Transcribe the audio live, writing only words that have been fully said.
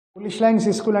Police lines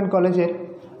school and কলেজের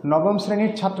নবম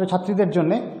শ্রেণীর ছাত্রছাত্রীদের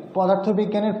জন্য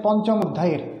পদার্থবিজ্ঞানের পঞ্চম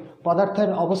অধ্যায়ের পদার্থের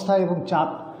অবস্থা এবং চাপ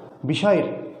বিষয়ের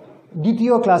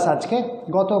দ্বিতীয় ক্লাস আজকে।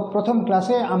 গত প্রথম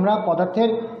ক্লাসে আমরা পদার্থের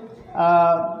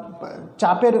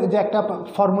চাপের যে একটা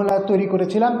ফর্মুলা তৈরি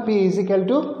করেছিলাম, P =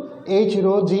 H ρ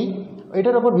G।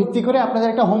 এটার উপর ভিত্তি করে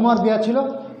আপনাদের একটা হোমওয়ার্ক দেওয়া ছিল।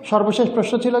 সর্বশেষ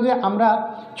প্রশ্ন ছিল যে আমরা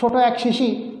ছোট এক শিশি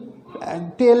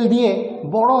তেল দিয়ে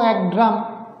বড় এক ড্রাম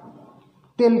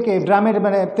তেলকে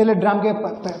তেলের ড্রামকে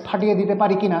ফাটিয়ে দিতে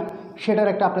পারি কিনা,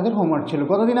 সেটার একটা আপনাদের হোমওয়ার্ক ছিল।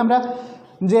 গতদিন আমরা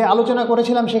যে আলোচনা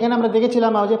করেছিলাম সেখানে আমরা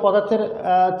দেখেছিলাম যে পদার্থের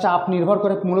চাপ নির্ভর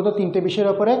করে মূলত তিনটে বিষয়ের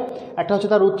ওপরে। একটা হচ্ছে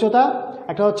তার উচ্চতা,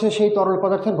 একটা হচ্ছে সেই তরল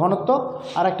পদার্থের ঘনত্ব,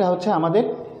 আর একটা হচ্ছে আমাদের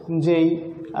যেই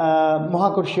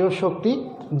মহাকর্ষীয় শক্তি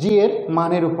G এর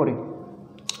মানের উপরে।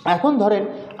 এখন ধরেন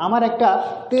আমার একটা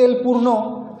তেলপূর্ণ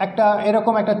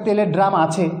এরকম একটা তেলের ড্রাম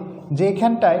আছে,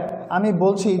 যেখানটায় আমি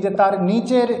বলছি যে তার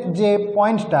নিচের যে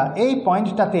পয়েন্টটা, এই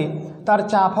পয়েন্টটাতে তার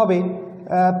চাপ হবে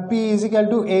P =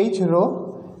 H ρ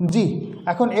G।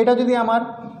 এখন এটা যদি আমার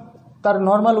তার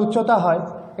নর্মাল উচ্চতা হয়,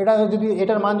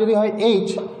 এটার মান যদি হয়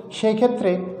H, সেই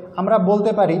ক্ষেত্রে আমরা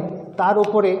বলতে পারি তার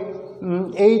উপরে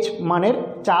H মানের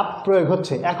চাপ প্রয়োগ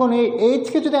হচ্ছে। এখন এই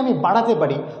Hকে যদি আমি বাড়াতে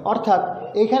পারি, অর্থাৎ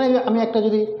এখানে আমি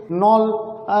যদি নল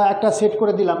সেট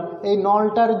করে দিলাম, এই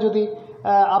নলটার যদি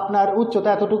আপনার উচ্চতা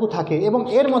এতটুকু থাকে এবং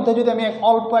এর মধ্যে যদি আমি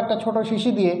অল্প একটা ছোট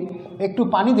শিশি দিয়ে একটু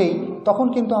পানি দেই, তখন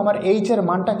কিন্তু আমার H এর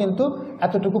মানটা কিন্তু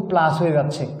এতটুকু প্লাস হয়ে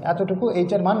যাচ্ছে, এতটুকু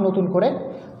H এর মান নতুন করে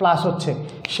প্লাস হচ্ছে।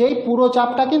 সেই পুরো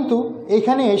চাপটা কিন্তু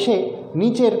এখানে এসে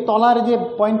নিচের তলার যে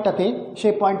পয়েন্টটাতে,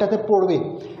 সেই পয়েন্টটাতে পড়বে।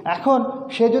 এখন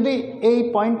সে যদি এই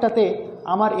পয়েন্টটাতে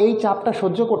আমার এই চাপটা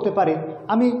সহ্য করতে পারে,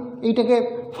 আমি এইটাকে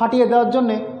ফাটিয়ে দেওয়ার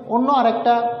জন্যে অন্য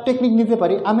আরেকটা টেকনিক নিতে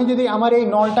পারি। আমি যদি আমার এই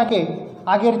নলটাকে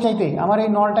আগের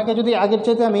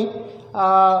চাইতে আমি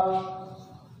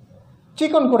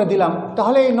চিকন করে দিলাম,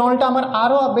 তাহলে এই নলটা আমার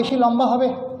আরও বেশি লম্বা হবে,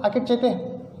 আগের চাইতে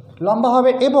লম্বা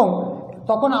হবে, এবং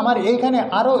তখন আমার এইখানে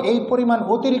আরও এই পরিমাণ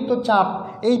অতিরিক্ত চাপ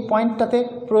এই পয়েন্টটাতে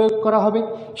প্রয়োগ করা হবে।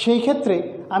 সেই ক্ষেত্রে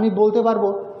আমি বলতে পারবো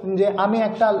যে আমি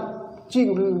একটা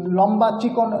লম্বা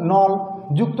চিকন নল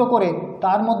যুক্ত করে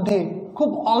তার মধ্যে খুব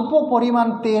অল্প পরিমাণ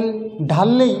তেল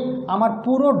ঢাললেই আমার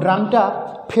পুরো ড্রামটা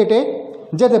ফেটে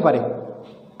যেতে পারে।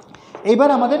 এবার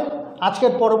আমাদের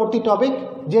আজকের পরবর্তী টপিক,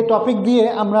 যে টপিক দিয়ে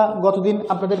আমরা গতদিন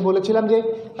আপনাদের বলেছিলাম যে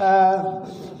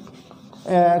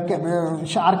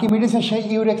আর্কিমিডিসের সেই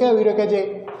ইউরেকা যে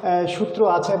সূত্র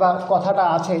আছে বা কথাটা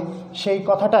আছে, সেই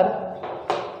কথাটার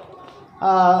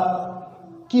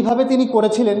কিভাবে তিনি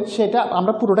করেছিলেন সেটা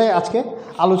আমরা পুরোটাই আজকে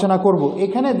আলোচনা করব।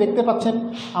 এখানে দেখতে পাচ্ছেন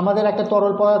আমাদের একটা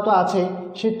তরল পদার্থ আছে,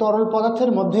 সেই তরল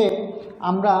পদার্থের মধ্যে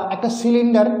আমরা একটা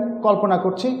সিলিন্ডার কল্পনা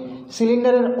করছি।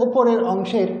 সিলিন্ডারের ওপরের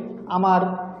অংশের আমার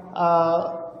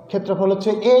ক্ষেত্রফল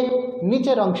হচ্ছে A,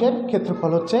 নিচের অংশের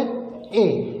ক্ষেত্রফল হচ্ছে A।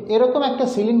 এরকম একটা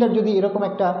সিলিন্ডার যদি এরকম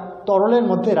একটা তরলের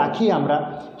মধ্যে রাখি আমরা,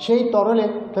 সেই তরলে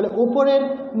তাহলে উপরের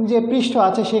যে পৃষ্ঠ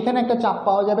আছে সেখানে একটা চাপ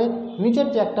পাওয়া যাবে, নিচের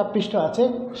যে একটা পৃষ্ঠ আছে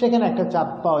সেখানে একটা চাপ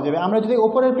পাওয়া যাবে। আমরা যদি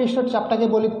উপরের পৃষ্ঠের চাপটাকে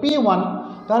বলি P1,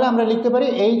 তাহলে আমরা লিখতে পারি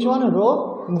H1 ρ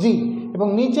G, এবং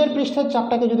নিচের পৃষ্ঠের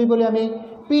চাপটাকে যদি বলি আমি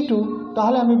P2,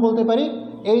 তাহলে আমি বলতে পারি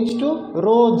H2 ρ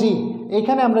G।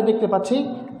 এখানে আমরা দেখতে পাচ্ছি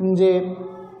যে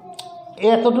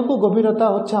এতটুকু গভীরতা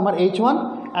হচ্ছে আমার H1,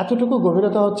 এতটুকু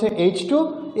গভীরতা হচ্ছে H2,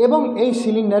 এবং এই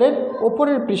সিলিন্ডারের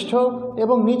ওপরের পৃষ্ঠ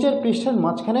এবং নিচের পৃষ্ঠের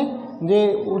মাঝখানে যে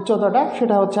উচ্চতাটা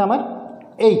সেটা হচ্ছে আমার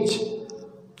H।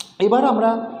 এবার আমরা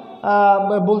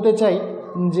বলতে চাই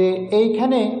যে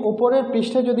এইখানে ওপরের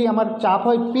পৃষ্ঠে যদি আমার চাপ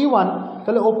হয় P1,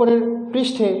 তাহলে ওপরের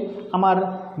পৃষ্ঠে আমার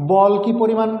বল কি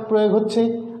পরিমাণ প্রয়োগ হচ্ছে,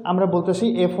 আমরা বলতেছি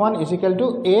F1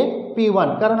 = A P1,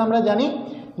 কারণ আমরা জানি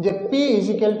যে P =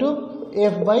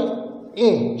 F/A,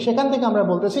 সেখান থেকে আমরা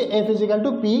বলতেছি F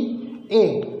 = PA।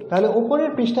 তাহলে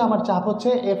উপরের পৃষ্ঠে আমার চাপ হচ্ছে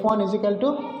F1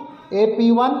 = A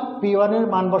P1, P1 এর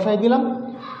মান বসাই দিলাম,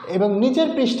 এবং নিচের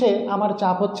পৃষ্ঠে আমার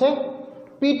চাপ হচ্ছে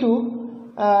P2,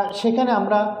 সেখানে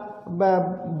আমরা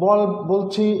বল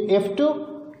বলছি F2,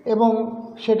 এবং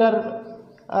সেটার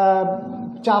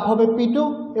চাপ হবে P2,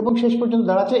 এবং শেষ পর্যন্ত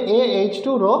দাঁড়াচ্ছে H2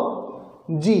 ρ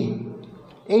G।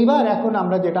 এইবার এখন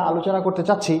আমরা যেটা আলোচনা করতে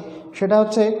চাচ্ছি সেটা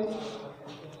হচ্ছে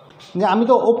যে আমি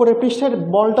তো ওপরের পৃষ্ঠের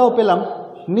বলটাও পেলাম,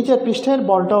 নিচের পৃষ্ঠের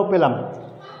বলটাও পেলাম।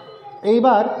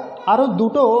 এইবার আরও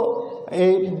দুটো,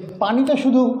 পানিটা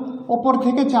শুধু ওপর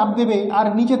থেকে চাপ দেবে আর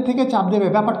নিচের থেকে চাপ দেবে,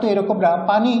 ব্যাপারটা এরকম না।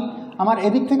 পানি আমার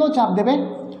এদিক থেকেও চাপ দেবে,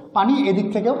 পানি এদিক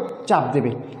থেকেও চাপ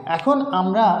দেবে। এখন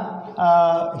আমরা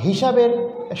হিসাবের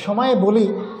সময়ে বলি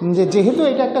যে যেহেতু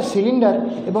এটা একটা সিলিন্ডার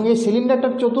এবং এই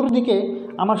সিলিন্ডারটার চতুর্দিকে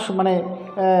আমার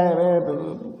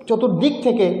চতুর্দিক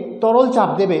থেকে তরল চাপ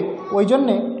দেবে, ওই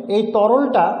জন্যে এই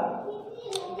তরলটা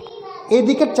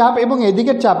এদিকের চাপ এবং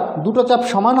এদিকের চাপ, দুটো চাপ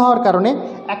সমান হওয়ার কারণে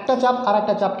একটা চাপ আর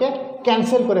একটা চাপকে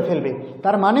ক্যান্সেল করে ফেলবে।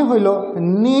 তার মানে হইল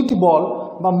নিট বল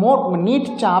বা মোট নিট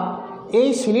চাপ এই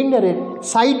সিলিন্ডারের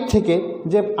সাইড থেকে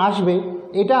যে আসবে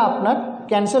এটা আপনার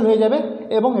ক্যান্সেল হয়ে যাবে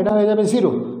এবং এটা হয়ে যাবে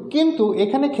 0। কিন্তু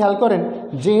এখানে খেয়াল করেন,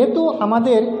 যেহেতু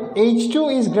আমাদের H2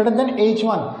 is greater than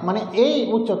H1, মানে এই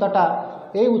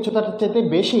উচ্চতাটার চাইতে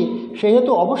বেশি,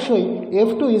 সেহেতু অবশ্যই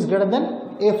F2 is greater than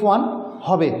F1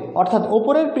 হবে। অর্থাৎ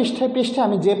ওপরের পৃষ্ঠে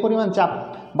আমি যে পরিমাণ চাপ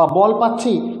বা বল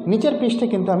পাচ্ছি, নিচের পৃষ্ঠে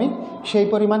কিন্তু আমি সেই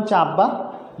পরিমাণ চাপ বা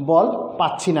বল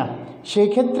পাচ্ছি না। সেই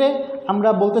ক্ষেত্রে আমরা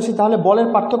বলতেছি তাহলে বলের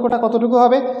পার্থক্যটা কতটুকু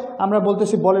হবে? আমরা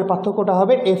বলতেছি বলের পার্থক্যটা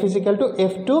হবে F =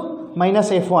 F2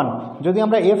 - F1। যদি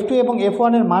আমরা F2 এবং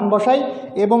F1 এর মান বসাই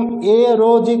এবং a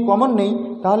রো জি কমন নেই,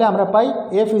 তাহলে আমরা পাই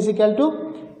F =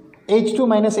 H2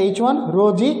 - H1 রো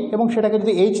জি, এবং সেটাকে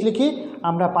যদি H লিখি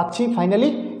আমরা পাচ্ছি ফাইনালি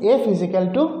F =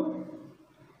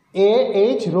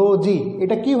 AH রো জি।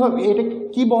 এটা কি হবে? এটা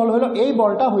কি বল হলো? এই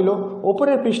বলটা হইলো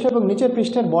ওপরের পৃষ্ঠ এবং নিচের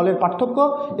পৃষ্ঠের বলের পার্থক্য,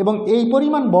 এবং এই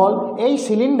পরিমাণ বল এই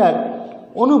সিলিন্ডার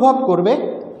অনুভব করবে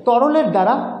তরলের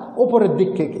দ্বারা ওপরের দিক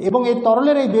থেকে। এবং এই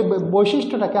তরলের এই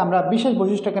বৈশিষ্ট্যটাকে আমরা, বিশেষ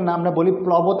বৈশিষ্ট্যকে আমরা বলি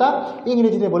প্লবতা,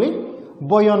 ইংরেজিতে বলি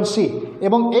বয়ন্সি।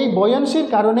 এবং এই বয়ন্সির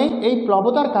কারণেই, এই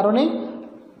প্লবতার কারণেই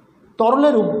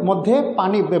তরলের মধ্যে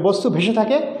বস্তু ভেসে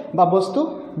থাকে বা বস্তু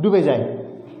ডুবে যায়।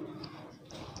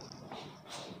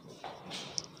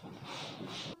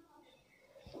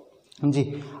 জি,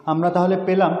 আমরা তাহলে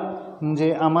পেলাম যে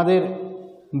আমাদের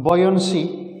বয়ন্সি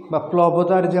বা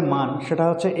প্লবতার যে মান সেটা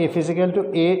হচ্ছে F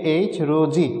 = AH রো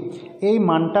জি। এই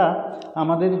মানটা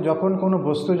আমাদের যখন কোনো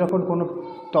বস্তু যখন কোনো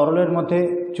তরলের মধ্যে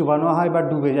চুবানো হয় বা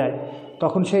ডুবে যায়,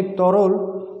 তখন সেই তরল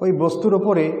ওই বস্তুর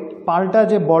ওপরে পাল্টা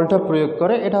যে বলটা প্রয়োগ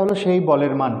করে, এটা হলো সেই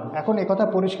বলের মান। এখন একথা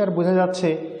পরিষ্কার বোঝা যাচ্ছে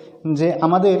যে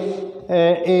আমাদের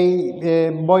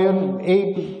এই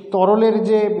তরলের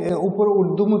যে উপর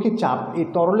ঊর্ধ্বমুখী চাপ, এই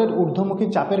তরলের ঊর্ধ্বমুখী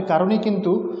চাপের কারণেই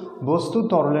কিন্তু বস্তু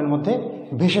তরলের মধ্যে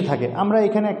ভেসে থাকে। আমরা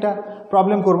এখানে একটা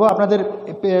প্রবলেম করব। আপনাদের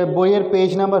বইয়ের পেজ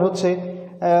নাম্বার হচ্ছে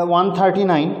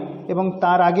 139, এবং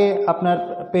তার আগে আপনার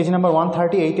পেজ নাম্বার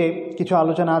 138-এ কিছু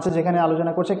আলোচনা আছে, যেখানে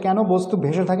আলোচনা করছে কেন বস্তু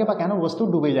ভেসে থাকে বা কেন বস্তু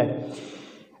ডুবে যায়।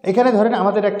 এখানে ধরেন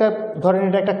আমাদের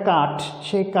এটা একটা কাঠ,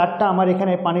 সেই কাঠটা আমার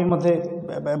এখানে পানির মধ্যে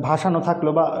ভাসানো থাকলো,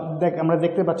 বা আমরা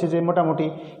দেখতে পাচ্ছি যে মোটামুটি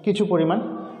কিছু পরিমাণ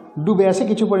ডুবে আছে,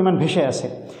 কিছু পরিমাণ ভেসে আছে।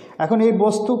 এখন এই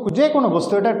বস্তু, যে কোনো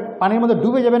বস্তু, এটা পানির মধ্যে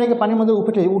ডুবে যাবে নাকি পানির মধ্যে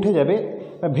উঠে যাবে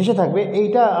বা ভেসে থাকবে,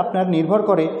 এইটা আপনার নির্ভর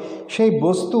করে সেই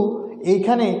বস্তু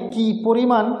এইখানে কি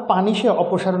পরিমাণ পানি সে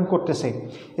অপসারণ করতেছে,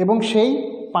 এবং সেই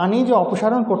পানি যে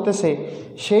অপসারণ করতেছে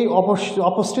সেই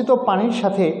অপসৃত পানির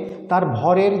সাথে তার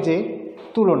ভরের যে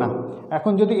তুলনা।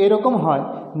 এখন যদি এরকম হয়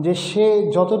যে সে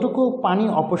যতটুকু পানি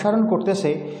অপসারণ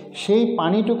করতেছে সেই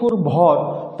পানিটুকুর ভর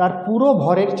তার পুরো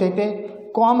ভরের চাইতে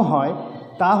কম হয়,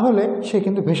 তাহলে সে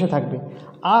কিন্তু ভেসে থাকবে।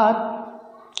 আর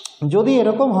যদি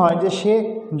এরকম হয় যে সে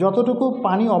যতটুকু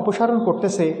পানি অপসারণ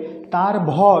করতেছে তার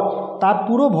ভর তার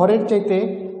পুরো ভরের চাইতে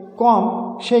কম,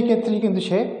 সেই ক্ষেত্রে কিন্তু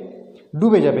সে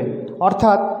ডুবে যাবে।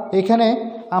 অর্থাৎ এখানে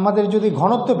আমাদের যদি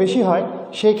ঘনত্ব বেশি হয়,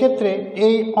 সেই ক্ষেত্রে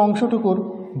এই অংশটুকুর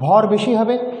ভর বেশি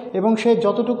হবে, এবং সে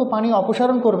যতটুকু পানি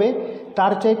অপসারণ করবে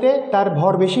তার চাইতে তার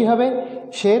ভর বেশি হবে,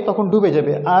 সে তখন ডুবে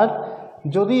যাবে। আর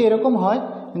যদি এরকম হয়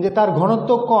যে তার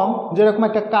ঘনত্ব কম, যেরকম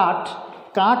একটা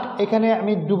কাঠ এখানে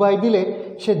আমি ডুবাই দিলে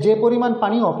সে যে পরিমাণ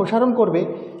পানি অপসারণ করবে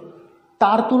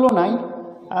তার তুলনায়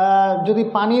যদি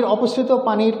অপসৃত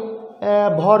পানির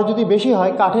ভর যদি বেশি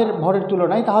হয় কাঠের ভরের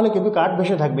তুলনায়, তাহলে কিন্তু কাঠ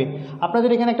ভেসে থাকবে। আপনাদের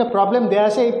এখানে একটা প্রবলেম দেয়া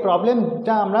আছে, এই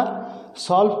প্রবলেমটা আমরা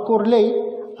সলভ করলেই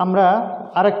আমরা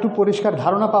আর একটু পরিষ্কার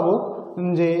ধারণা পাবো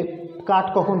যে কাঠ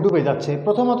কখন ডুবে যাচ্ছে।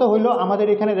 প্রথমত হইল আমাদের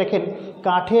এখানে দেখেন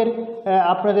কাঠের,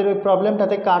 আপনাদের ওই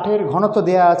প্রবলেমটাতে কাঠের ঘনত্ব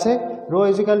দেয়া আছে ρ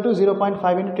 =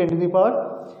 0.5 ×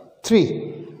 10⁻³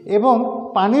 এবং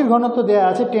পানির ঘনত্ব দেয়া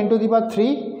আছে 10⁻³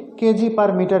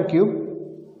 kg/m³।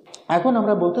 এখন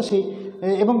আমরা বলতেছি,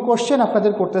 এবং কোশ্চেন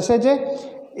আপনাদের করতেছে যে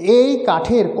এই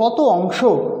কাঠের কত অংশ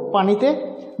পানিতে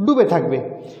ডুবে থাকবে।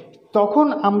 তখন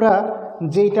আমরা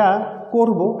যেটা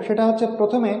করব সেটা হচ্ছে,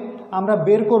 প্রথমে আমরা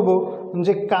বের করব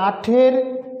যে কাঠের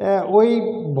ওই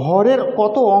ভরের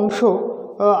কত অংশ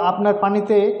আপনার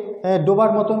পানিতে ডোবার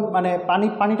মতন, মানে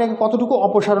পানিটাকে কতটুকু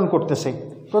অপসারণ করতেছে।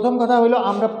 প্রথম কথা হলো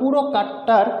আমরা পুরো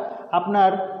কাঠটার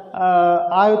আপনার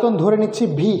আয়তন ধরে নিচ্ছি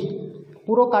ভি।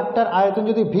 পুরো কাঠটার আয়তন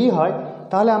যদি ভি হয়,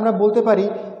 তাহলে আমরা বলতে পারি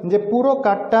যে পুরো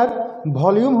কাঠটার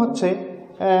ভলিউম হচ্ছে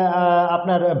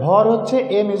আপনার ভর হচ্ছে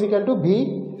m = v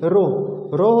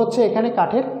ρ হচ্ছে এখানে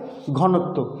কাঠের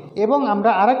ঘনত্ব। এবং আমরা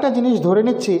আরেকটা জিনিস ধরে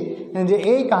নিচ্ছি যে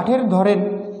এই কাঠের ধরেন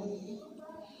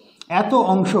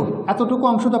এতটুকু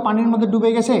অংশ তো পানির মধ্যে ডুবে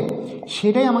গেছে,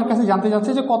 সেটাই আমার কাছে জানতে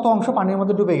চাচ্ছে যে কত অংশ পানির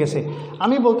মধ্যে ডুবে গেছে।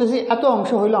 আমি বলতেছি এত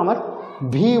অংশ হইল আমার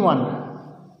V1,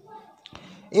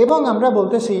 এবং আমরা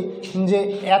বলতেছি যে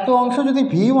এত অংশ যদি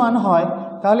V1 হয়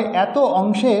তাহলে এত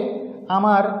অংশে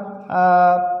আমার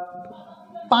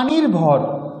পানির ভর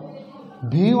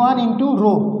V1 ইন্টু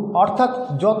রো, অর্থাৎ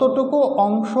যতটুকু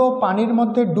অংশ পানির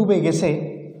মধ্যে ডুবে গেছে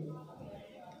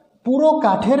পুরো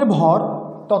কাঠের ভর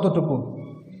ততটুকু।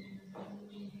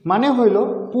 মানে হইল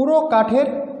পুরো কাঠের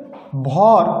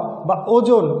ভর বা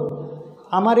ওজন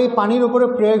আমার এই পানির উপরে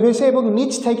প্রয়োগ হয়েছে এবং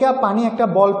নিচ থেকে পানি একটা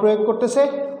বল প্রয়োগ করতেছে,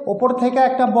 ওপর থেকে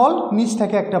একটা বল, নিচ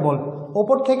থেকে একটা বল।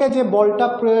 ওপর থেকে যে বলটা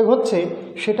প্রয়োগ হচ্ছে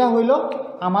সেটা হইল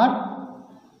আমার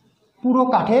পুরো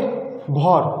কাঠের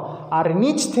ভর, আর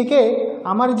নিচ থেকে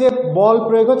আমার যে বল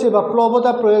প্রয়োগ হচ্ছে বা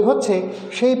প্লবতা প্রয়োগ হচ্ছে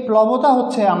সেই প্লবতা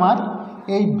হচ্ছে আমার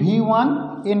এই V1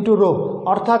 ইন্টু রো,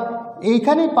 অর্থাৎ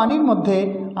এইখানে পানির মধ্যে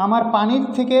আমার পানির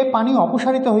থেকে পানি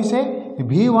অপসারিত হয়েছে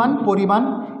V1 পরিমাণ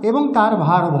এবং তার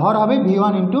ভর হবে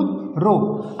V1 ইন্টু রো।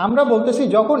 আমরা বলতেছি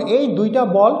যখন এই দুইটা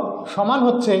বল সমান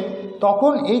হচ্ছে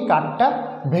তখন এই কাঠটা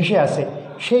ভেসে আসে,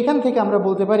 সেইখান থেকে আমরা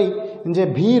বলতে পারি যে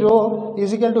V rho is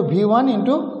equal to V1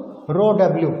 into rho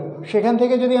W. সেখান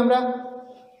থেকে যদি আমরা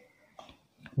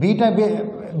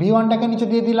V1টাকে নিচে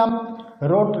দিয়ে দিলাম,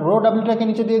 রো ডাব্লিউটাকে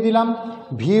নিচে দিয়ে দিলাম,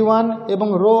 V1 এবং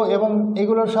রো এবং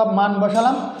এগুলোর সব মান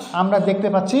বসালাম, আমরা দেখতে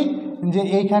পাচ্ছি যে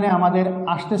এইখানে আমাদের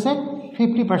আসতেছে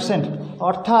 50%,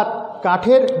 অর্থাৎ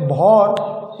কাঠের ভর,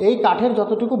 এই কাঠের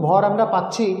যতটুকু ভর আমরা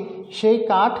পাচ্ছি সেই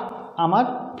কাঠ আমার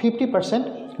 50%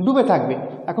 ডুবে থাকবে।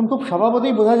 এখন খুব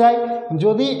স্বভাবতই বোঝা যায়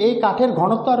যদি এই কাঠের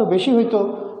ঘনত্ব আরও বেশি হইতো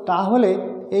তাহলে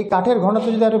এই কাঠের ঘনত্ব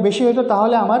যদি আরও বেশি হইতো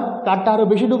তাহলে আমার কাঠটা আরও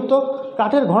বেশি ডুবতো,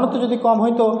 কাঠের ঘনত্ব যদি কম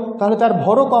হইতো তাহলে তার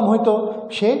ভরও কম হইতো,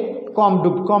 সে কম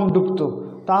ডুবতো।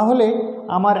 তাহলে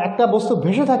আমার একটা বস্তু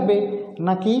ভেসে থাকবে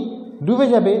নাকি ডুবে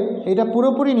যাবে এটা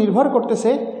পুরোপুরি নির্ভর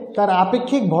করতেছে তার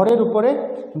আপেক্ষিক ভরের উপরে।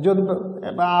 যদি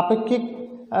আপেক্ষিক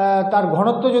তার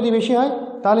ঘনত্ব যদি বেশি হয়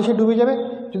তাহলে সে ডুবে যাবে,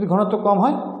 যদি ঘনত্ব কম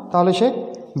হয় তাহলে সে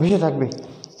ভেসে থাকবে।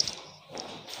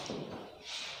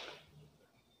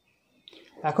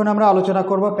 এখন আমরা আলোচনা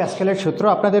করব প্যাসকেলের সূত্র।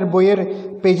 আপনাদের বইয়ের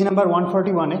পেজ নাম্বার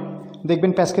 141-এ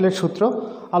দেখবেন প্যাসকেলের সূত্র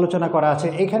আলোচনা করা আছে।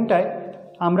 এইখানটায়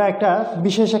আমরা একটা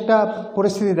বিশেষ একটা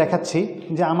পরিস্থিতি দেখাচ্ছি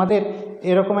যে আমাদের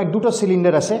এরকম দুটো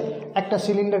সিলিন্ডার আছে। একটা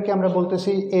সিলিন্ডারকে আমরা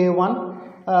বলতেছি A1,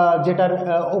 যেটার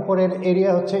উপরের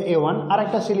এরিয়া হচ্ছে A1, আর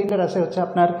একটা সিলিন্ডার আছে হচ্ছে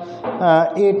আপনার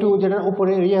A2, যেটার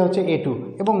উপরের এরিয়া হচ্ছে A2,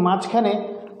 এবং মাঝখানে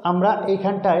আমরা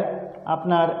এইখানটায়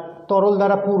আপনার তরল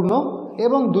দ্বারা পূর্ণ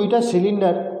এবং দুইটা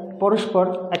সিলিন্ডার পরস্পর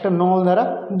একটা নল দ্বারা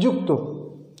যুক্ত।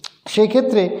 সেই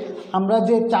ক্ষেত্রে আমরা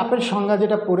যে চাপের সংজ্ঞা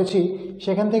যেটা পড়েছি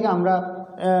সেখান থেকে আমরা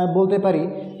বলতে পারি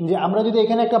যে আমরা যদি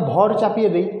এখানে একটা ভর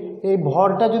চাপিয়ে দিই, এই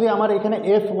ভরটা যদি আমার এখানে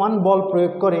F1 বল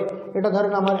প্রয়োগ করে, এটা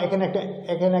ধরেন আমার এখানে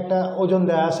একটা ওজন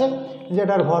দেওয়া আছে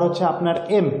যেটার ভর হচ্ছে আপনার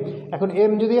M। এখন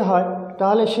M যদি হয়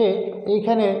তাহলে সে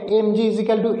এইখানে mg =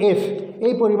 F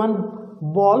এই পরিমাণ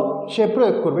বল সে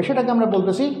প্রয়োগ করবে, সেটাকে আমরা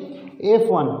বলতেছি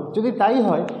F1। যদি তাই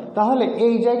হয় তাহলে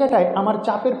এই জায়গাটায় আমার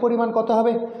চাপের পরিমাণ কত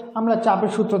হবে? আমরা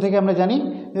চাপের সূত্র থেকে আমরা জানি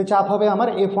যে চাপ হবে আমার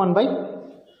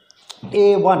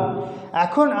F1/A1।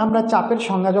 এখন আমরা চাপের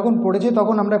সংজ্ঞা যখন পড়েছি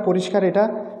তখন আমরা পরিষ্কার এটা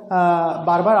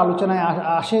বারবার আলোচনায়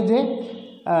আসে যে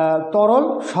তরল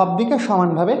সব দিকে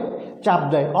সমানভাবে চাপ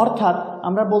দেয়, অর্থাৎ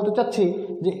আমরা বলতে চাচ্ছি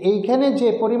যে এইখানে যে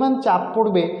পরিমাণ চাপ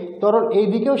পড়বে তরল এই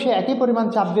দিকেও সে একই পরিমাণ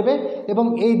চাপ দেবে এবং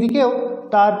এই দিকেও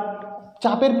তার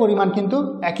চাপের পরিমাণ কিন্তু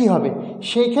একই হবে।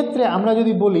 সেই ক্ষেত্রে আমরা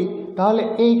যদি বলি তাহলে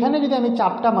এইখানে যদি আমি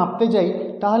চাপটা মাপতে যাই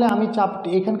তাহলে আমি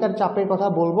এখানকার চাপের কথা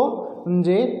বলবো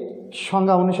যে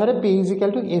সংজ্ঞা অনুসারে P =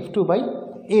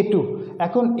 F2/A2।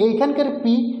 এখন এইখানকার P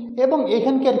এবং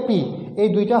এখানকার P এই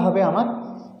দুইটা হবে আমার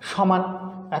সমান।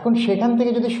 এখন সেখান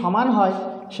থেকে যদি সমান হয়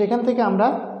সেখান থেকে আমরা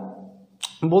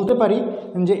বলতে পারি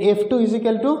যে F2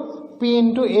 = P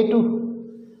 × A2,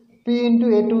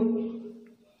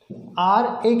 আর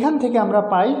এইখান থেকে আমরা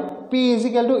পাই P =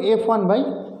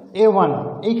 F1/A1।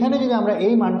 এইখানে যদি আমরা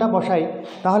এই মানটা বসাই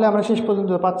তাহলে আমরা শেষ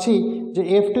পর্যন্ত পাচ্ছি যে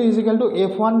F2 =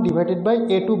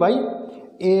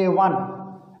 F1/A2/A1।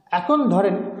 এখন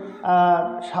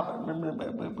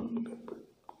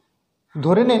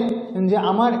ধরে নেন যে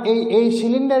আমার এই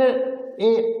সিলিন্ডারের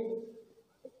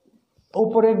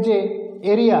উপরের যে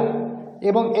এরিয়া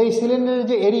এবং এই সিলিন্ডারের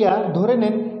যে এরিয়া, ধরে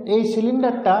নেন এই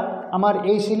সিলিন্ডারটা আমার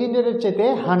এই সিলিন্ডারের চেয়ে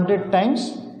 100 টাইমস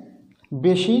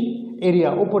বেশি এরিয়া,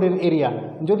 উপরের এরিয়া।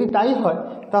 যদি তাই হয়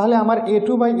তাহলে আমার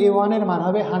A2/A1 এর মান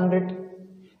হবে 100।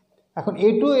 এখন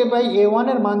A2/A1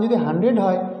 এর মান যদি 100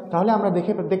 হয় তাহলে আমরা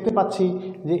দেখতে পাচ্ছি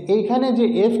যে এইখানে যে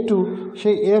F2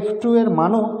 সেই F2 এর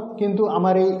মানও কিন্তু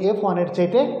আমার এই F1 এর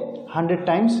চাইতে 100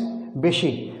 টাইমস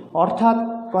বেশি। অর্থাৎ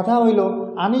কথা হইল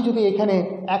আমি যদি এখানে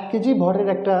 1 কেজি ভরের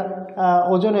একটা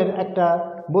ওজনের একটা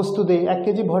বস্তু দেই, 1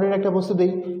 কেজি ভরের একটা বস্তু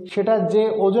দেই, সেটা যে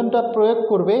ওজনটা প্রয়োগ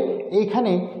করবে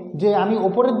এইখানে, যে আমি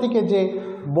ওপরের দিকে যে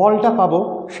বলটা পাবো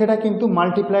সেটা কিন্তু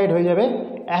মাল্টিপ্লাইড হয়ে যাবে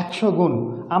 100 গুণ।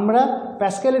 আমরা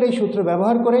প্যাসকেলের এই সূত্র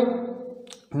ব্যবহার করে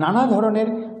নানা ধরনের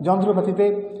যন্ত্রপাতিতে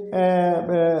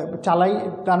চালাই।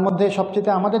 তার মধ্যে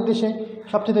সবচেয়ে আমাদের দেশে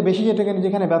সবচেয়ে বেশি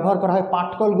যেখানে ব্যবহার করা হয়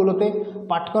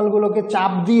পাটকলগুলোকে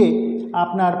চাপ দিয়ে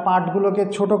আপনার পাটগুলোকে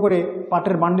ছোট করে,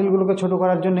 পাটের বান্ডিলগুলোকে ছোট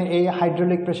করার জন্য এই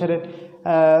হাইড্রোলিক প্রেসারের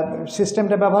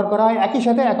সিস্টেমটা ব্যবহার করা হয়। একই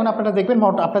সাথে এখন আপনারা দেখবেন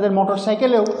আপনাদের মোটর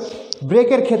সাইকেলেও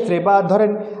ব্রেকের ক্ষেত্রে বা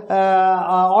ধরেন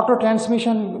অটো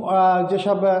ট্রান্সমিশন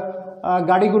যেসব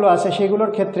গাড়িগুলো আছে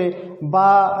সেগুলোর ক্ষেত্রে বা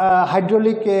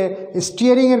হাইড্রোলিক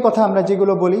স্টিয়ারিংয়ের কথা আমরা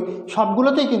যেগুলো বলি,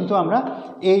 সবগুলোতেই কিন্তু আমরা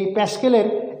এই প্যাসকেলের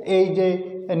এই যে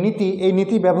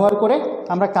নীতি ব্যবহার করে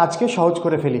আমরা কাজকে সহজ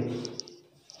করে ফেলি।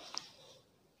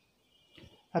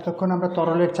 এতক্ষণ আমরা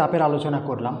তরলের চাপের আলোচনা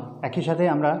করলাম। একই সাথে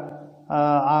আমরা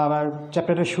আবার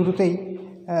চ্যাপ্টারের শুরুতেই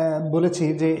বলেছি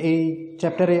যে এই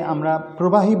চ্যাপ্টারে আমরা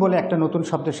প্রবাহী বলে একটা নতুন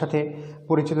শব্দের সাথে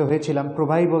পরিচিত হয়েছিলাম।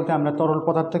 প্রবাহী বলতে আমরা তরল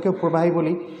পদার্থকেও প্রবাহী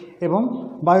বলি এবং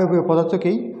বায়বীয়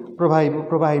পদার্থকেই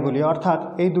প্রবাহী বলি, অর্থাৎ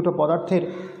এই দুটো পদার্থের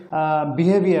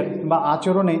বিহেভিয়ার বা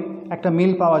আচরণে একটা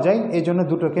মিল পাওয়া যায়, এই জন্য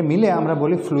দুটোকে মিলে আমরা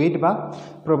বলি ফ্লুইড বা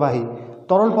প্রবাহী।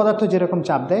 তরল পদার্থ যেরকম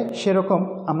চাপ দেয় সেরকম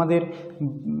আমাদের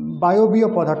বায়বীয়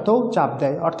পদার্থও চাপ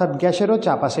দেয়, অর্থাৎ গ্যাসেরও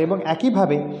চাপ আসে। এবং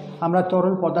একইভাবে আমরা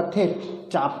তরল পদার্থের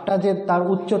চাপটা যে তার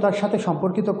উচ্চতার সাথে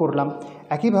সম্পর্কিত করলাম,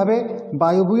 একইভাবে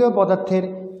বায়বীয় পদার্থের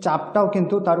চাপটাও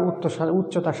কিন্তু তার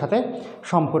উচ্চতার সাথে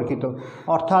সম্পর্কিত।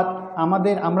 অর্থাৎ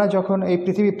আমরা যখন এই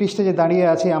পৃথিবী পৃষ্ঠে যে দাঁড়িয়ে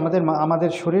আছি,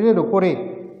 আমাদের শরীরের উপরে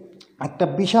একটা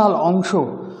বিশাল অংশ,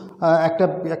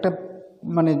 একটা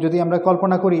মানে যদি আমরা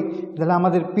কল্পনা করি তাহলে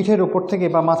আমাদের পিঠের ওপর থেকে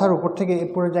বা মাথার উপর থেকে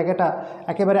পুরো জায়গাটা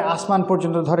একেবারে আসমান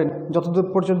পর্যন্ত, ধরেন যতদূর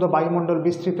পর্যন্ত বায়ুমণ্ডল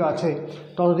বিস্তৃত আছে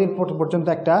ততদিন পর্যন্ত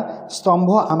একটা স্তম্ভ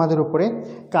আমাদের উপরে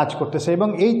কাজ করতেছে। এবং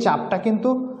এই চাপটা কিন্তু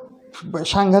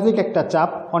সাংঘাতিক একটা চাপ,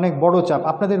 অনেক বড় চাপ।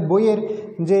 আপনাদের বইয়ের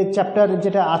যে চ্যাপ্টার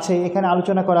যেটা আছে এখানে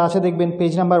আলোচনা করা আছে, দেখবেন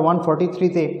পেজ নাম্বার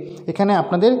 143-তে এখানে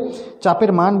আপনাদের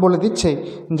চাপের মান বলে দিচ্ছে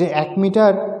যে 1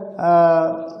 মিটার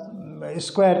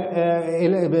স্কোয়ার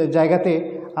জায়গাতে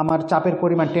আমার চাপের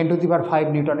পরিমাণ 10⁵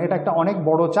 নিউটন। এটা একটা অনেক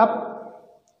বড় চাপ।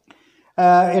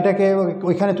 এটাকে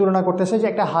ওইখানে তুলনা করতেছে যে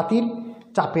একটা হাতির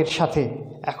চাপের সাথে।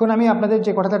 এখন আমি আপনাদের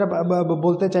যে কথাটা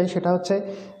বলতে চাই সেটা হচ্ছে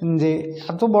যে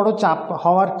এত বড় চাপ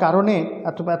হওয়ার কারণে,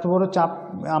 এত বড় চাপ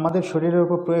আমাদের শরীরের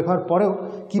উপর প্রয়োগ হওয়ার পরেও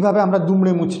কিভাবে আমরা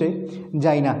দুমড়ে মুচড়ে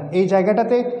যাই না, এই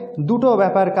জায়গাটাতে দুটো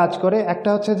ব্যাপার কাজ করে। একটা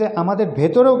হচ্ছে যে আমাদের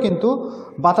ভেতরেও কিন্তু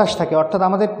বাতাস থাকে, অর্থাৎ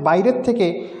আমাদের বাইরের থেকে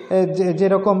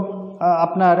যেরকম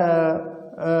আপনার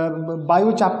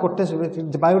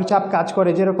বায়ুর চাপ কাজ করে,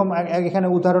 যেরকম এখানে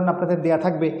উদাহরণ আপনাদের দেয়া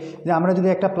থাকবে যে আমরা যদি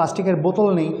একটা প্লাস্টিকের বোতল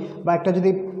নেই বা একটা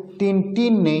যদি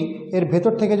টিন নেই, এর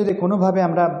ভেতর থেকে যদি কোনোভাবে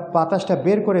আমরা বাতাসটা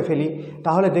বের করে ফেলি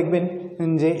তাহলে দেখবেন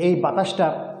যে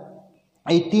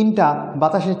এই টিনটা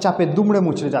বাতাসের চাপে দুমড়ে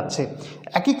মুচড়ে যাচ্ছে।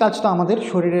 একই কাজ তো আমাদের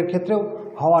শরীরের ক্ষেত্রেও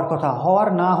হওয়ার কথা। হওয়ার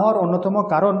না হওয়ার অন্যতম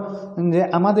কারণ যে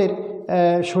আমাদের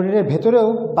শরীরের ভেতরেও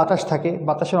বাতাস থাকে,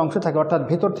 বাতাসের অংশ থাকে, অর্থাৎ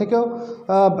ভেতর থেকেও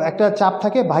একটা চাপ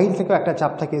থাকে, বাহির থেকেও একটা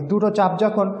চাপ থাকে। দুটো চাপ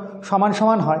যখন সমান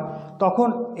সমান হয় তখন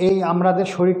এই আমাদের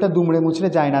শরীরটা দুমড়ে মুচড়ে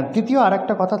যায় না। দ্বিতীয়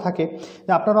আরেকটা কথা থাকে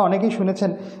যে আপনারা অনেকেই শুনেছেন,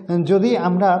 যদি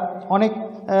আমরা অনেক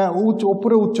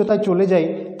উপরে উচ্চতায় চলে যাই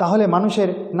তাহলে মানুষের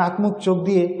নাক মুখ চোখ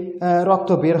দিয়ে রক্ত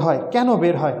বের হয়। কেন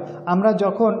বের হয়? আমরা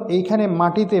যখন এইখানে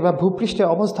মাটিতে বা ভূপৃষ্ঠে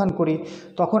অবস্থান করি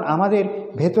তখন আমাদের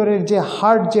ভেতরের যে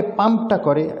হার্ট যে পাম্পটা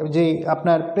করে, যে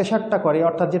আপনার প্রেশারটা করে,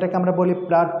 অর্থাৎ যেটাকে আমরা বলি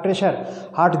ব্লাড প্রেশার,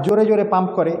 হার্ট জোরে জোরে পাম্প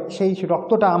করে, সেই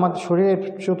রক্তটা আমাদের শরীরের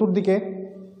চতুর্দিকে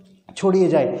ছড়িয়ে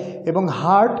যায়। এবং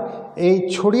হার্ট এই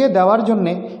ছড়িয়ে দেওয়ার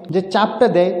জন্যে যে চাপটা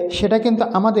দেয় সেটা কিন্তু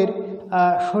আমাদের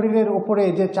শরীরের ওপরে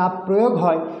যে চাপ প্রয়োগ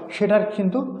হয় সেটার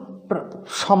কিন্তু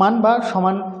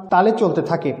সমান তালে চলতে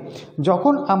থাকে।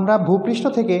 যখন আমরা ভূপৃষ্ঠ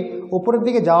থেকে উপরের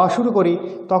দিকে যাওয়া শুরু করি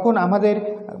তখন আমাদের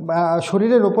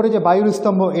শরীরের ওপরে যে বায়ুর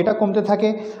স্তম্ভ এটা কমতে থাকে,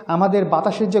 আমাদের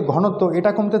বাতাসের যে ঘনত্ব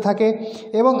এটা কমতে থাকে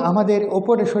এবং আমাদের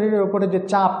শরীরের ওপরে যে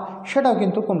চাপ সেটাও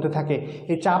কিন্তু কমতে থাকে।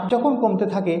 এই চাপ যখন কমতে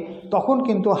থাকে তখন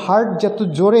কিন্তু হার্ট যত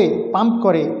জোরে পাম্প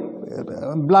করে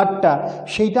ব্লাডটা,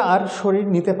 সেইটা আর শরীর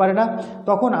নিতে পারে না।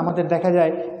 তখন আমাদের দেখা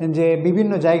যায় যে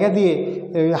বিভিন্ন জায়গা দিয়ে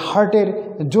হার্টের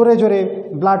জোরে জোরে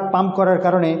ব্লাড পাম্প করার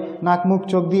কারণে নাক মুখ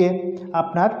চোখ দিয়ে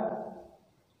আপনার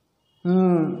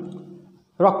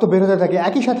রক্ত বের হতে থাকে।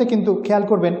 একই সাথে কিন্তু খেয়াল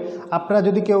করবেন, আপনারা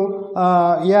যদি কেউ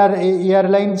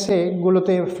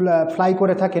এয়ারলাইন্সগুলোতে ফ্লাই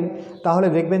করে থাকেন তাহলে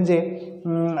দেখবেন যে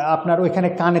আপনার ওইখানে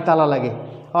কানে তালা লাগে।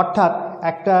 অর্থাৎ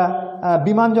একটা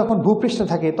বিমান যখন ভূপৃষ্ঠে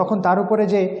থাকে তখন তার উপরে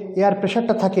যে এয়ার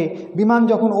প্রেশারটা থাকে, বিমান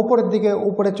যখন ওপরের দিকে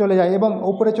উপরে চলে যায়, এবং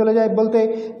উপরে চলে যায় বলতে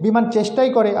বিমান চেষ্টাই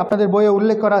করে, আপনাদের বইয়ে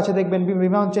উল্লেখ করা আছে দেখবেন,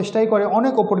 বিমান চেষ্টাই করে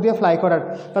অনেক ওপর দিয়ে ফ্লাই করার,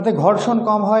 তাতে ঘর্ষণ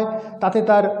কম হয়, তাতে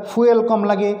তার ফুয়েল কম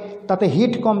লাগে, তাতে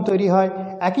হিট কম তৈরি হয়,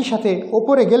 একই সাথে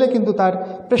ওপরে গেলে কিন্তু তার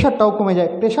প্রেশারটাও কমে যায়।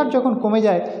 প্রেশার যখন কমে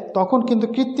যায় তখন কিন্তু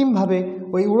কৃত্রিমভাবে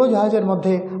ওই উড়োজাহাজের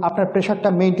মধ্যে আপনার প্রেশারটা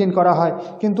মেনটেন করা হয়,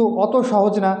 কিন্তু অত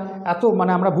সহজ না। এত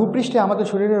মানে আমরা ভূপৃষ্ঠে আমাদের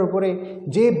শরীরের উপরে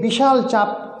যে বিশাল চাপ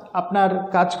আপনার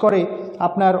কাজ করে,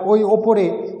 আপনার ওই ওপরে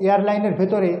এয়ারলাইনের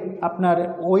ভেতরে আপনার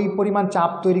ওই পরিমাণ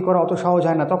চাপ তৈরি করা অত সহজ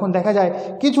হয় না, তখন দেখা যায়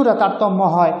কিছুটা তারতম্য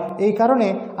হয়। এই কারণে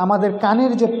আমাদের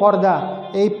কানের যে পর্দা,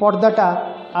 এই পর্দাটা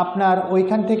আপনার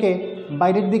ওইখান থেকে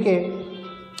বাইরের দিকে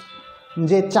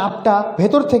যে চাপটা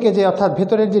ভেতর থেকে, যে অর্থাৎ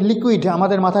ভেতরের যে লিকুইড,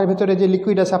 আমাদের মাথার ভেতরে যে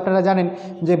লিকুইড আছে, আপনারা জানেন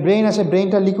যে ব্রেন আছে,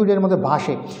 ব্রেনটা লিকুইডের মধ্যে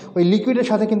ভাসে, ওই লিকুইডের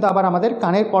সাথে কিন্তু আবার আমাদের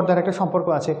কানের পর্দার একটা সম্পর্ক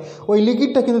আছে। ওই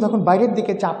লিকুইডটা কিন্তু তখন বাইরের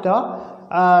দিকে চাপ দেওয়া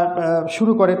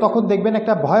শুরু করে, তখন দেখবেন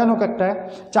একটা ভয়ানক একটা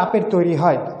চাপের তৈরি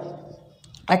হয়।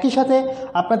 একই সাথে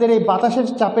আপনাদের এই বাতাসের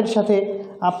চাপের সাথে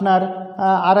আপনার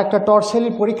আর একটা টর্সেলি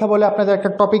পরীক্ষা বলে আপনাদের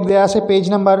একটা টপিক দেওয়া আছে পেজ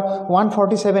নাম্বার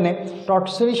 147-এ।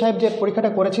 টর্সেলি সাহেব যে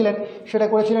পরীক্ষাটা করেছিলেন সেটা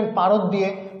করেছিলেন পারদ দিয়ে।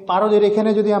 পারদের এখানে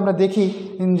যদি আমরা দেখি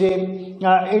যে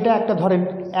এটা একটা ধরেন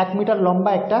 1 মিটার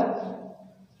লম্বা একটা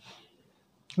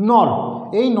নল,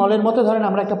 এই নলের মধ্যে ধরেন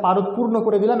আমরা একটা পারদ পূর্ণ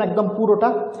করে দিলাম একদম পুরোটা,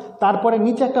 তারপরে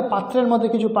নিচে একটা পাত্রের মধ্যে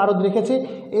কিছু পারদ রেখেছে,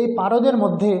 এই পারদের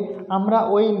মধ্যে আমরা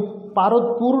ওই পারদ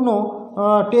পূর্ণ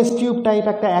টেস্ট টিউব টাইপ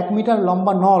একটা 1 মিটার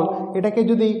লম্বা নল, এটাকে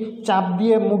যদি চাপ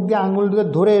দিয়ে মুখ দিয়ে আঙুল দিয়ে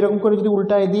ধরে এরকম করে যদি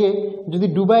উল্টায় দিয়ে যদি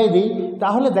ডুবাই দিই,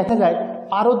 তাহলে দেখা যায়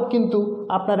পারদ কিন্তু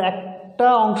আপনার একটা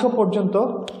অংশ পর্যন্ত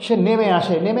সে নেমে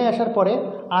আসে, নেমে আসার পরে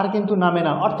আর কিন্তু নামে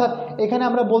না। অর্থাৎ এখানে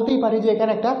আমরা বলতেই পারি যে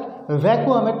এখানে একটা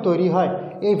ভ্যাকুয়ামের তৈরি হয়।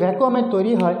 এই ভ্যাকুয়ামের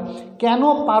তৈরি হয় কেন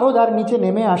পারদ আর নিচে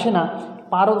নেমে আসে না?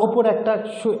 পারদ ওপর একটা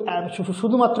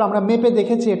শুধুমাত্র আমরা মেপে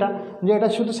দেখেছি এটা, যে এটা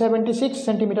শুধু 76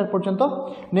 সেন্টিমিটার পর্যন্ত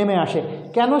নেমে আসে।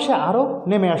 কেন সে আরও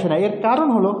নেমে আসে না? এর কারণ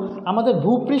হলো আমাদের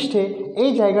ভূপৃষ্ঠে এই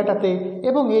জায়গাটাতে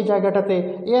এবং এই জায়গাটাতে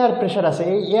এয়ার প্রেশার আছে।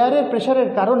 এই এয়ারের প্রেশারের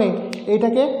কারণে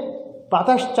এইটাকে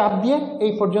বাতাস চাপ দিয়ে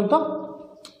এই পর্যন্ত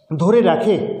ধরে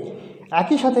রাখে।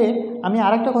 একই সাথে আমি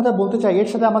আরেকটা কথা বলতে চাই, এর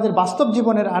সাথে আমাদের বাস্তব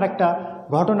জীবনের আরেকটা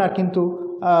ঘটনার কিন্তু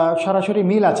সরাসরি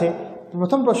মিল আছে।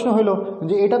 প্রথম প্রশ্ন হলো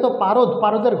যে এটা তো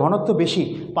পারদের ঘনত্ব বেশি,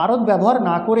 পারদ ব্যবহার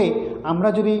না করে আমরা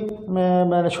যদি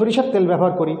সরিষার তেল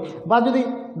ব্যবহার করি, বা যদি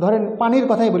ধরেন পানির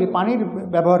কথাই বলি, পানির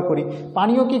ব্যবহার করি,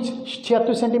 পানিও কি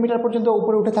 76 সেন্টিমিটার পর্যন্ত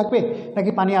উপরে উঠে থাকবে,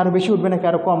 নাকি পানি আরও বেশি উঠবে, নাকি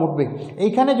আরও কম উঠবে?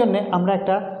 এইখানে জন্যে আমরা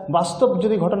একটা বাস্তব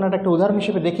যদি ঘটনাটা একটা উদাহরণ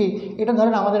হিসেবে দেখি, এটা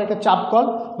ধরেন আমাদের একটা চাপকল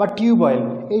বা টিউবওয়েল।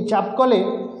 এই চাপকলে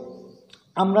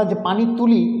আমরা যে পানি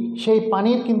তুলি, সেই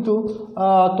পানির কিন্তু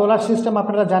তোলার সিস্টেম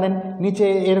আপনারা জানেন, নিচে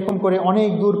এরকম করে অনেক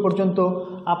দূর পর্যন্ত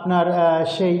আপনার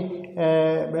সেই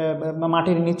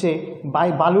মাটির নিচে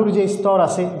বালুর যে স্তর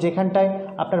আছে, যেখানটায়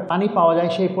আপনার পানি পাওয়া যায়,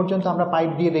 সেই পর্যন্ত আমরা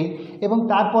পাইপ দিয়ে দিই, এবং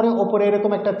তারপরে ওপরে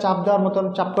এরকম একটা চাপ দেওয়ার মতন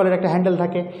চাপকলের একটা হ্যান্ডেল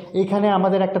থাকে, এইখানে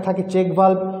আমাদের একটা থাকে চেক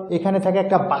ভাল্ব, এখানে থাকে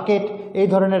একটা বাকেট, এই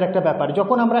ধরনের একটা ব্যাপার।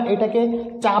 যখন আমরা এটাকে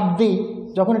চাপ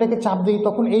দিই,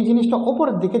 তখন এই জিনিসটা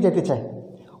ওপরের দিকে যেতে চায়,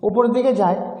 উপরের দিকে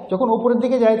যায়। যখন উপরের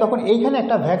দিকে যায় তখন এইখানে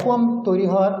একটা ভ্যাকুয়াম তৈরি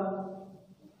হওয়ার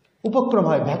উপক্রম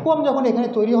হয়। ভ্যাকুয়াম যখন এখানে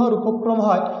তৈরি হওয়ার উপক্রম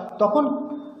হয়, তখন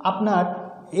আপনার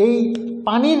এই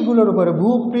পানিরগুলোর উপরে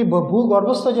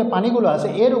ভূগর্ভস্থ যে পানিগুলো আছে,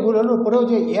 এরগুলোর উপরেও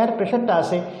যে এয়ার প্রেশারটা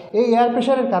আছে, এই এয়ার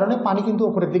প্রেশারের কারণে পানি কিন্তু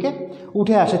উপরের দিকে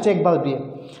উঠে আসে, চেক বাল্ব দিয়ে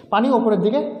পানি উপরের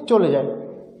দিকে চলে যায়।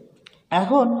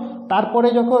 এখন তারপরে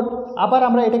যখন আবার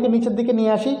আমরা এটাকে নিচের দিকে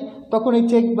নিয়ে আসি, তখন এই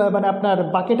মানে আপনার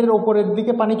বাকেটের ওপরের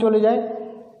দিকে পানি চলে যায়,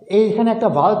 এইখানে একটা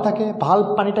ভাল্ব থাকে, ভাল্ব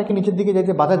পানিটাকে নিচের দিকে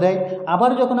যেতে বাধা দেয়।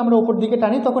 আবার যখন আমরা উপর দিকে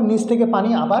টানি, তখন নিচ থেকে পানি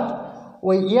আবার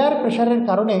ওই এয়ার প্রেশারের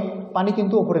কারণে পানি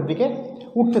কিন্তু উপরের দিকে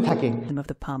উঠতে থাকে। Of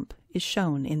the pump is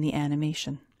shown in the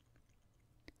animation.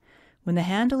 When the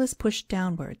handle is pushed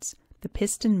downwards, the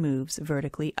piston moves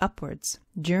vertically upwards.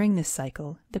 During this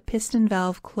cycle, the piston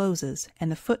valve closes and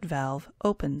the foot valve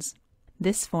opens.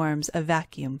 This forms a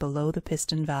vacuum below the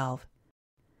piston valve.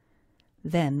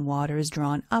 Then water is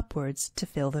drawn upwards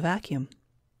to fill the vacuum.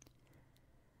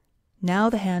 Now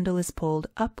the handle is pulled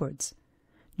upwards.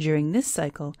 During this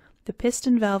cycle, the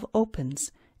piston valve opens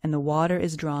and the water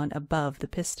is drawn above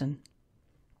the piston.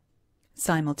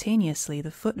 Simultaneously,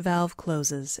 the foot valve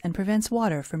closes and prevents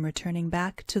water from returning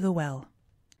back to the well.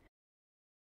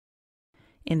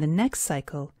 In the next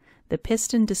cycle, the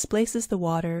piston displaces the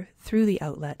water through the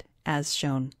outlet as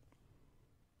shown.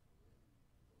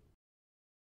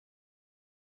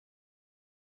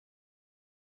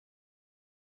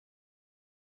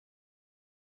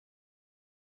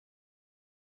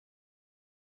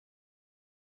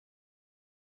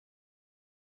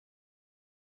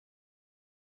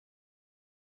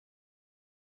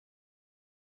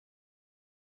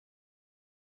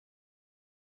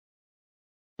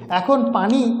 এখন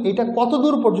পানি এটা কত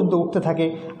দূর পর্যন্ত উঠতে থাকে?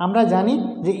 আমরা জানি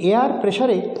যে এয়ার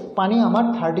প্রেসারে পানি আমার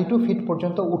 32 ফিট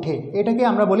পর্যন্ত উঠে, এটাকে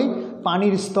আমরা বলি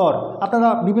পানির স্তর। আপনারা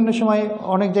বিভিন্ন সময়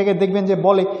অনেক জায়গায় দেখবেন যে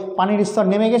বলে পানির স্তর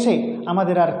নেমে গেছে,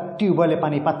 আমাদের আর টিউবওয়েলে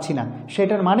পানি পাচ্ছি না।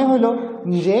 সেটার মানে হলো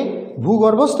যে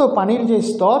ভূগর্ভস্থ পানির যে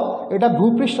স্তর এটা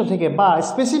ভূপৃষ্ঠ থেকে, বা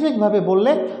স্পেসিফিকভাবে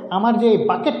বললে আমার যে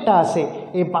বাকেটটা আছে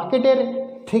এই বাকেটের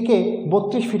থেকে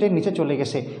 32 ফিটের নিচে চলে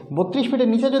গেছে। 32 ফিটের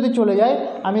নিচে যদি চলে যায়,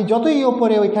 আমি যতই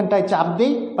ওপরে ওইখানটায় চাপ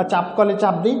দিই বা চাপ কলে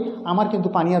চাপ দিই, আমার কিন্তু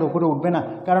পানি আর উপরে উঠবে না,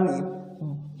 কারণ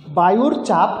বায়ুর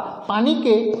চাপ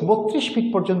পানিকে 32 ফিট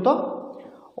পর্যন্ত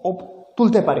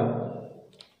তুলতে পারে।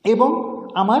 এবং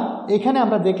আমার এখানে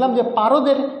আমরা দেখলাম যে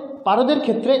পারদের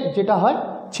ক্ষেত্রে যেটা হয়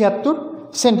 76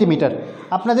 সেন্টিমিটার।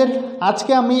 আপনাদের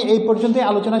আজকে আমি এই পর্যন্তই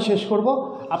আলোচনা শেষ করব।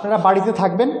 আপনারা বাড়িতে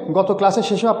থাকবেন, গত ক্লাসে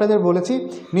শেষেও আপনাদের বলেছি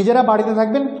নিজেরা বাড়িতে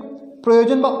থাকবেন,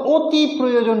 প্রয়োজন বা অতি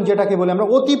প্রয়োজন যেটাকে বলে আমরা,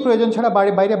 অতি প্রয়োজন ছাড়া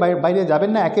বাইরে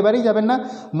যাবেন না, একেবারেই যাবেন না।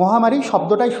 মহামারী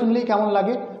শব্দটাই শুনলেই কেমন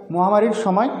লাগে, মহামারীর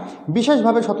সময়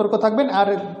বিশেষভাবে সতর্ক থাকবেন। আর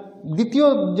দ্বিতীয়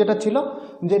যেটা ছিল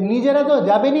যে নিজেরা তো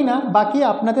যাবেনই না, বাকি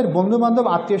আপনাদের বন্ধুবান্ধব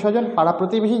আত্মীয় স্বজন পাড়া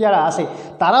প্রতিবেশী যারা আছে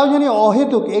তারাও যেন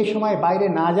অহেতুক এই সময় বাইরে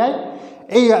না যায়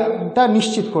এইটা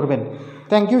নিশ্চিত করবেন।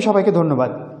 থ্যাংক ইউ, সবাইকে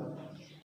ধন্যবাদ।